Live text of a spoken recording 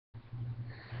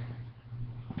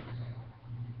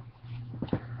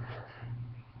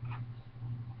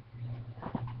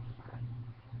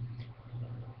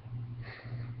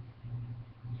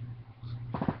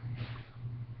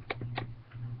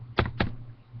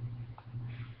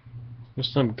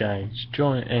What's up, guys?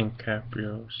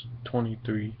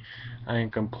 JROANNCAPRIO23. I am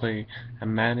gonna play a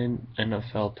Madden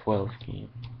NFL 12 game.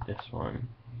 This one.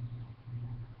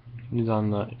 He's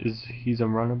a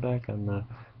running back on the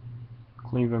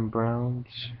Cleveland Browns.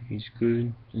 He's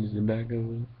good. He's the back of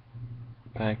the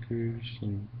Packers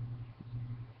and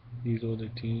these other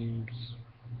teams.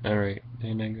 Alright,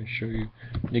 then I'm gonna show you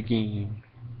the game.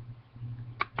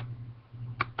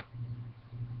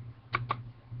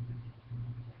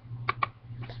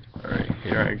 Alright,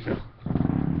 here I go.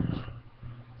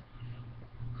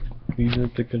 These are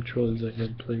the controllers I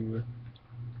can play with.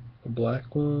 The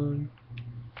black one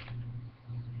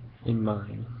and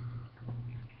mine.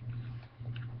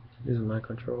 This is my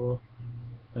controller.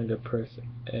 I'm gonna press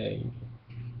A.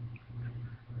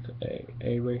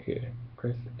 A right here.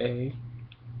 Press A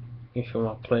if you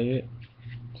want to play it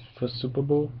for Super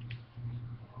Bowl.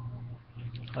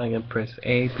 I'm gonna press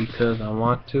A because I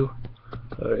want to.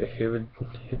 Alright, here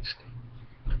it's.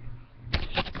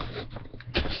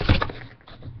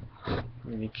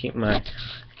 Let me keep my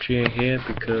chair here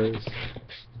because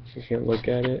you can look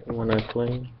at it when I'm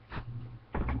playing.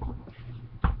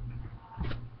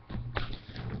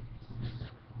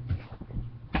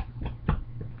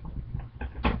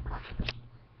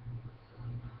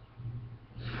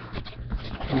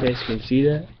 You guys can see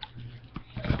that?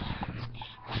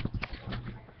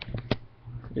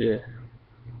 Yeah.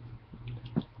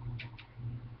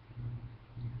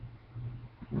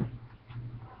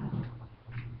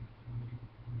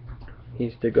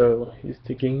 Here's the go. Here's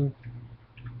the game.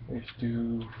 Let's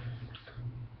do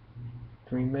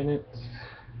 3 minutes.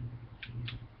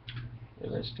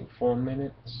 And let's do 4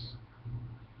 minutes.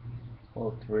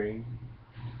 Or 3.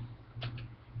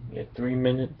 Yeah, 3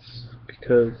 minutes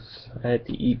because I had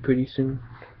to eat pretty soon.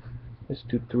 Let's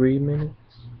do 3 minutes.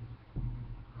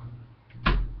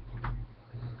 I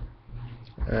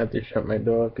have to shut my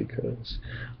door because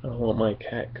I don't want my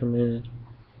cat coming in.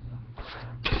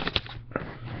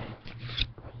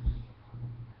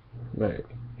 Right,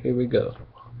 here we go.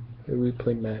 Here we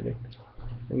play Madden.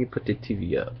 Let me put the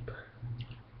TV up.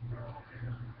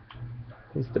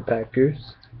 Here's the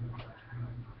Packers.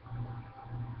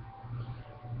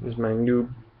 Here's my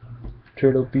new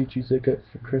Turtle Beaches I got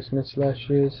for Christmas last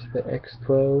year. The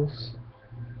X12s.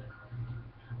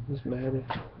 Here's Madden.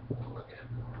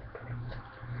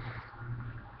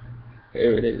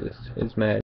 Here it is. It's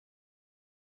Madden.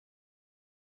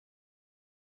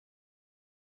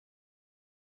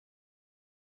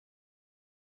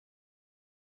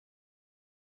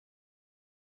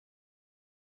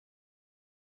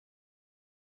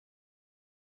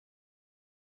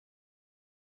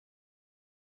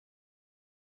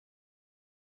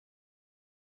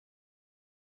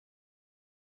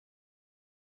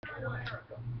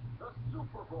 The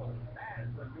Super Bowl as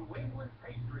the New England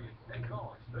Patriots take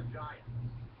on the Giants.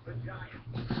 The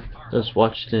Giants. Just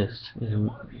watch this. And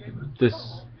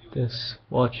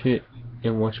watch it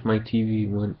and watch my TV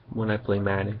when I play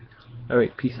Madden.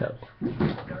 Alright, peace out.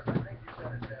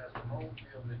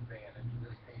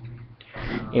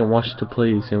 And watch the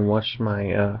plays and watch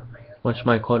my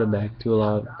quarterback do a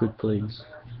lot of good plays.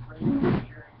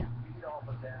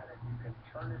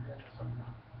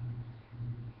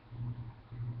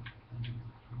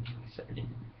 Settings.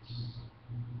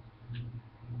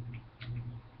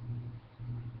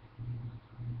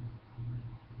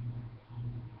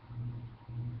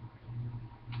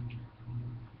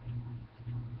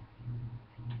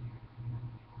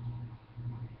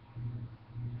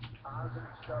 Positive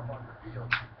stuff on the field.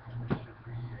 This should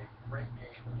be a great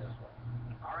game in this one.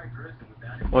 All right, Chris, and with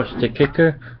that, Watch the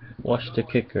kicker. Watch the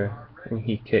kicker when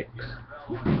he kicks.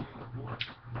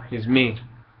 It's me.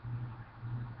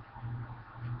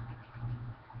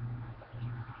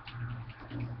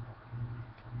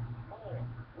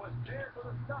 was there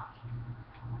for the stop.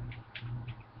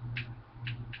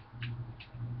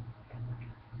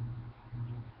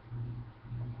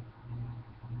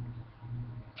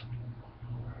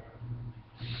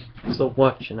 So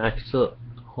watch, and I still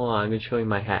hold on. I'm gonna show you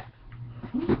my hat.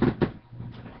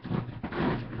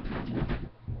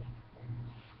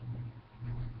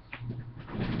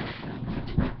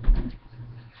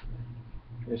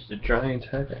 It's the Giants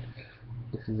hat.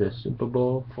 This is a Super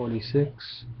Bowl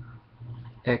 46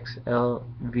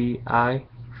 XLVI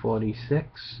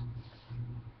 46.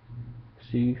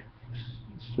 See,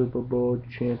 Super Bowl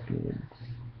champions,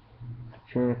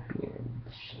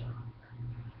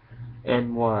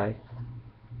 NY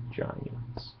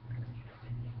Giants.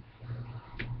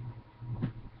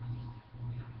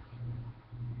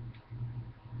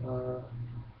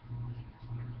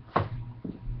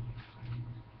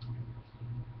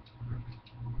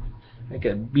 I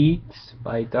got Beats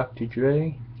by Dr.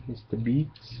 Dre. Here's the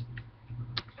beats.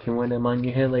 You can wear them on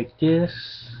your head like this.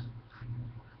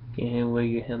 You can wear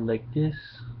your head like this.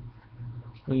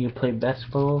 When you play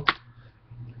basketball.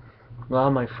 A lot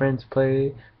of my friends play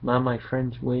it. A lot of my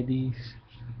friends wear these.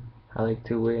 I like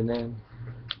to wear them.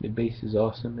 The bass is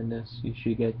awesome in this. You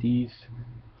should get these.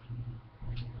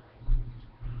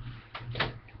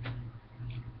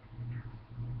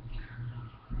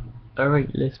 Alright,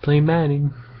 let's play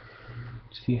Madden.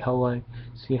 See how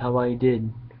I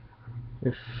did.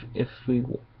 If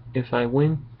if I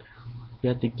win, you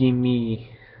have to give me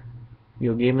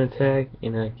your gamer tag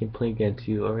and I can play against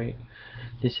you, alright?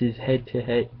 This is head to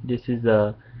head. This is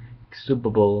the Super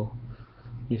Bowl.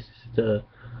 This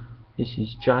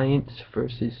is Giants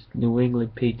versus New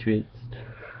England Patriots.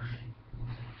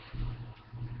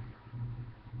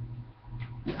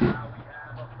 Now we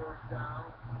have a first down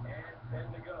and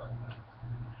 10 to go.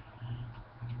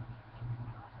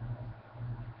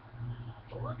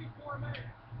 Looking for a man.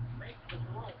 Makes the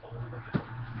throw over the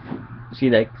middle. See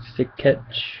that sick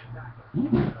catch?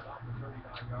 About the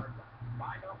 39 yard line.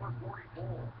 By number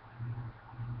 44.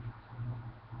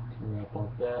 How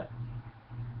about that?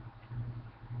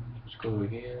 Let's go over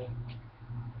here.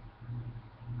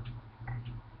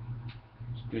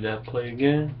 Let's do that play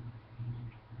again.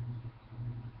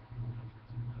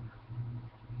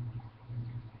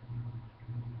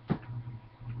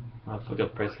 I forgot to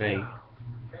press A. 10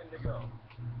 to go.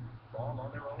 Ball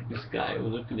on their own. This guy,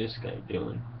 look at this guy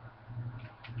doing.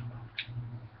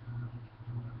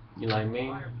 You like me?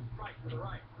 Right to the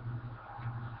right.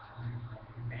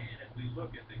 And as we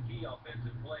look at the key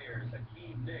offensive players,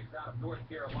 Akeem Nicks out of North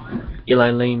Carolina.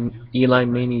 Eli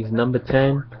Manning's number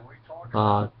 10.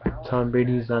 Tom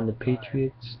Brady's on the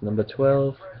Patriots, number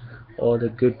 12. All the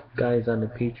good guys on the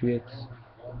Patriots.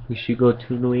 We should go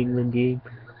to New England game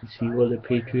and see all the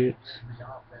Patriots.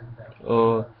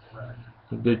 Oh,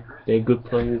 they're good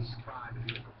players.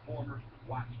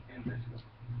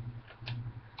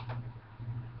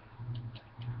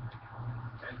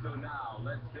 And so now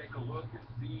let's take a look and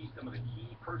see some of the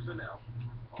key personnel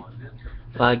on this.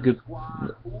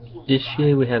 This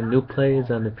year we have new players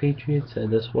on the Patriots. I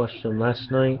just watched them last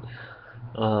night.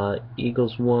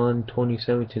 Eagles won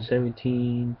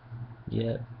 27-17.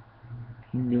 Yeah.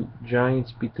 New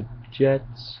Giants beat the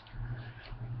Jets.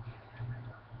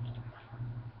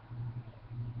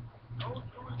 Goes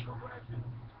through his progression.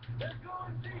 They're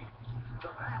going deep. The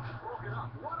pass is broken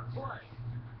up. What a play.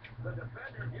 The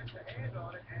defender gets a hand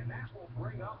on it, and that will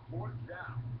bring up fourth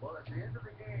down. Well, at the end of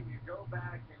the game, you go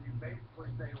back and you basically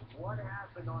say, what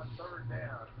happened on third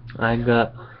down?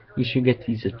 You should get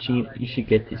these achievements. You should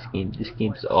get this game. This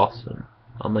game's awesome.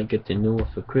 I might get the new one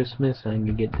for Christmas. I'm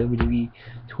gonna get WWE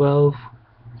 12,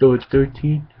 or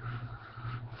 13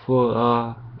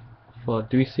 for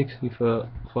 360 for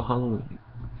Halloween.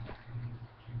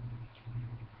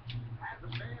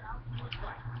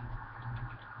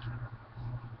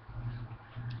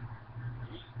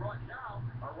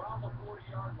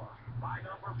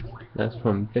 That's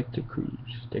from Victor Cruz.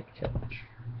 Stick catch.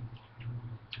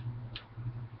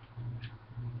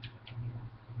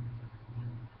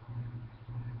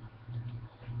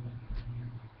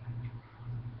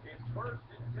 It's first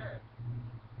and 10.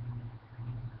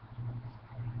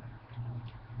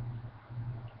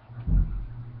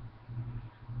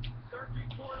 Searching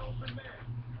for an open man.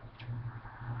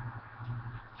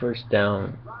 First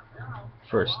down.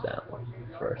 First down.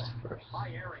 First.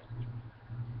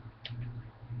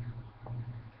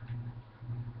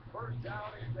 First down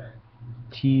and 10.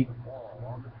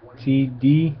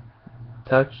 TD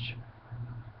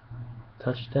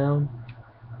touchdown.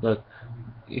 Look,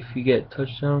 if you get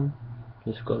touchdown,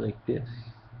 just go like this.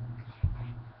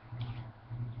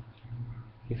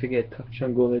 If you get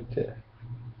touchdown, go like this.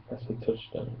 That's a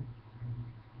touchdown.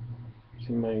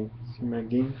 See my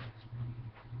game.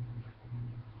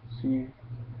 See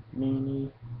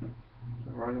Manny,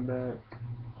 the running back,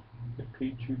 the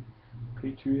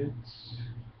Patriots,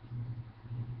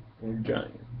 and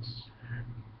Giants.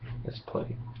 Let's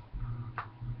play.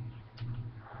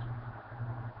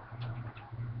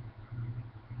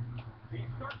 He's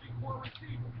searching for a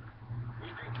receiver. He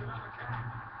makes another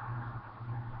tackle.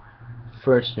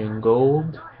 First and goal.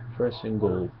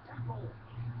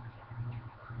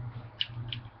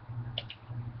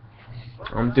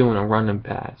 I'm doing a run and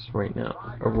pass right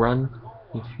now. A run,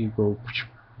 if you go.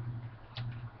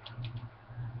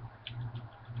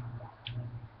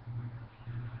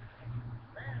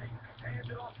 Manning hands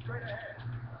it off straight ahead.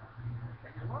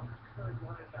 And you love to see those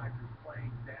linebackers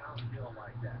playing downhill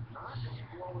like that. Not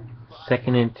flowing inside.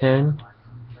 Second and 10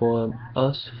 for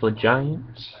us, for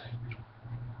Giants.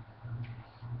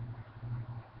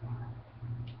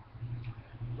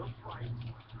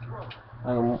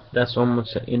 That's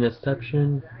almost an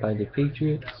interception by the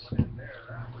Patriots.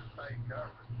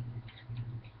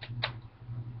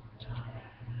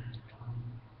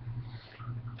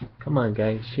 Come on,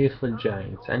 guys, cheers for the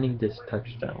Giants. I need this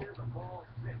touchdown.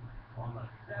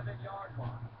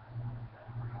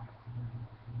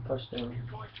 Touchdown.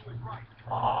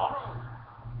 Ah.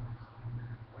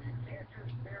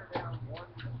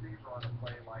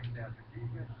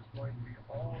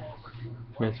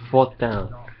 It's fourth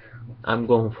down. I'm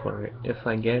going for it. If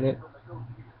I get it,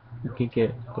 you can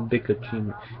get a big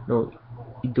achievement. No,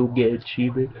 you don't get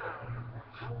achievement.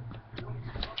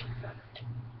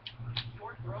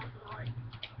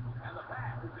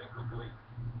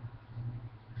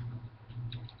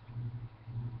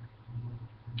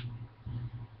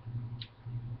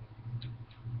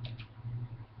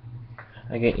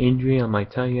 I get injury on my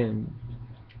tire and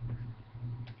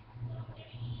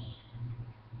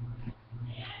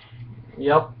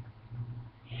yep.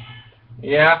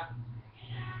 Yeah.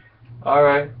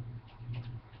 Alright.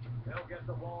 They'll get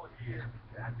the ball here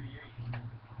at the 8.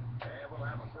 And we'll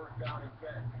have a first down and 10.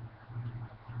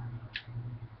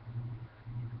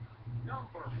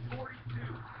 Number 42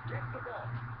 gets the ball.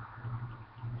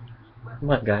 Come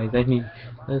on, guys.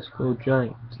 Let's go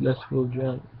Giants. Let's go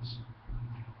Giants.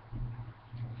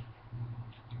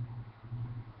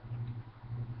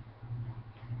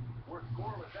 We're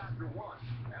scoreless after 1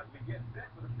 as we get set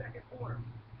for the second quarter.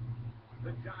 The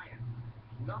Giants,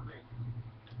 nothing.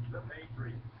 The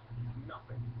Patriots,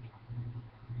 nothing.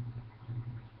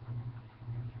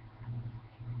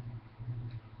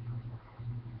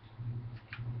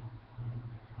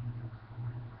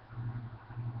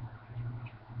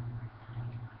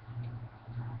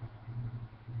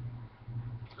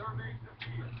 Surveys the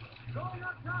field. Going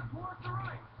up top towards the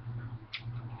right.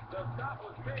 The stop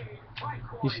was made by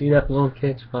You see that long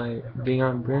catch by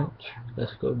Beyond Branch?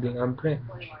 Let's go Beyond Branch.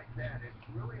 play like that.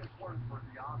 It's really important for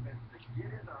the offense to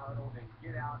get in the huddle and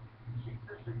get out, keep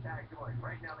this attack going.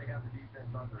 Right now they have the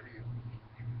defense on their heels.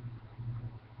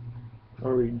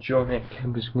 Alright,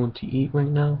 JROANNCAPRIO is going to eat right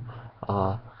now.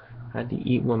 I had to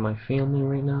eat with my family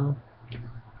right now.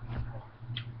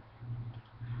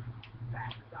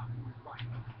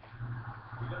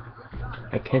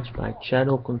 I catch by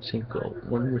Chado Conseco,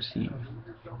 one receive.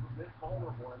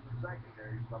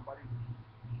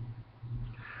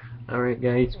 Alright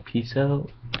guys, peace out.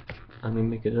 I'm gonna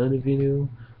make another video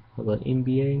about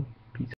NBA.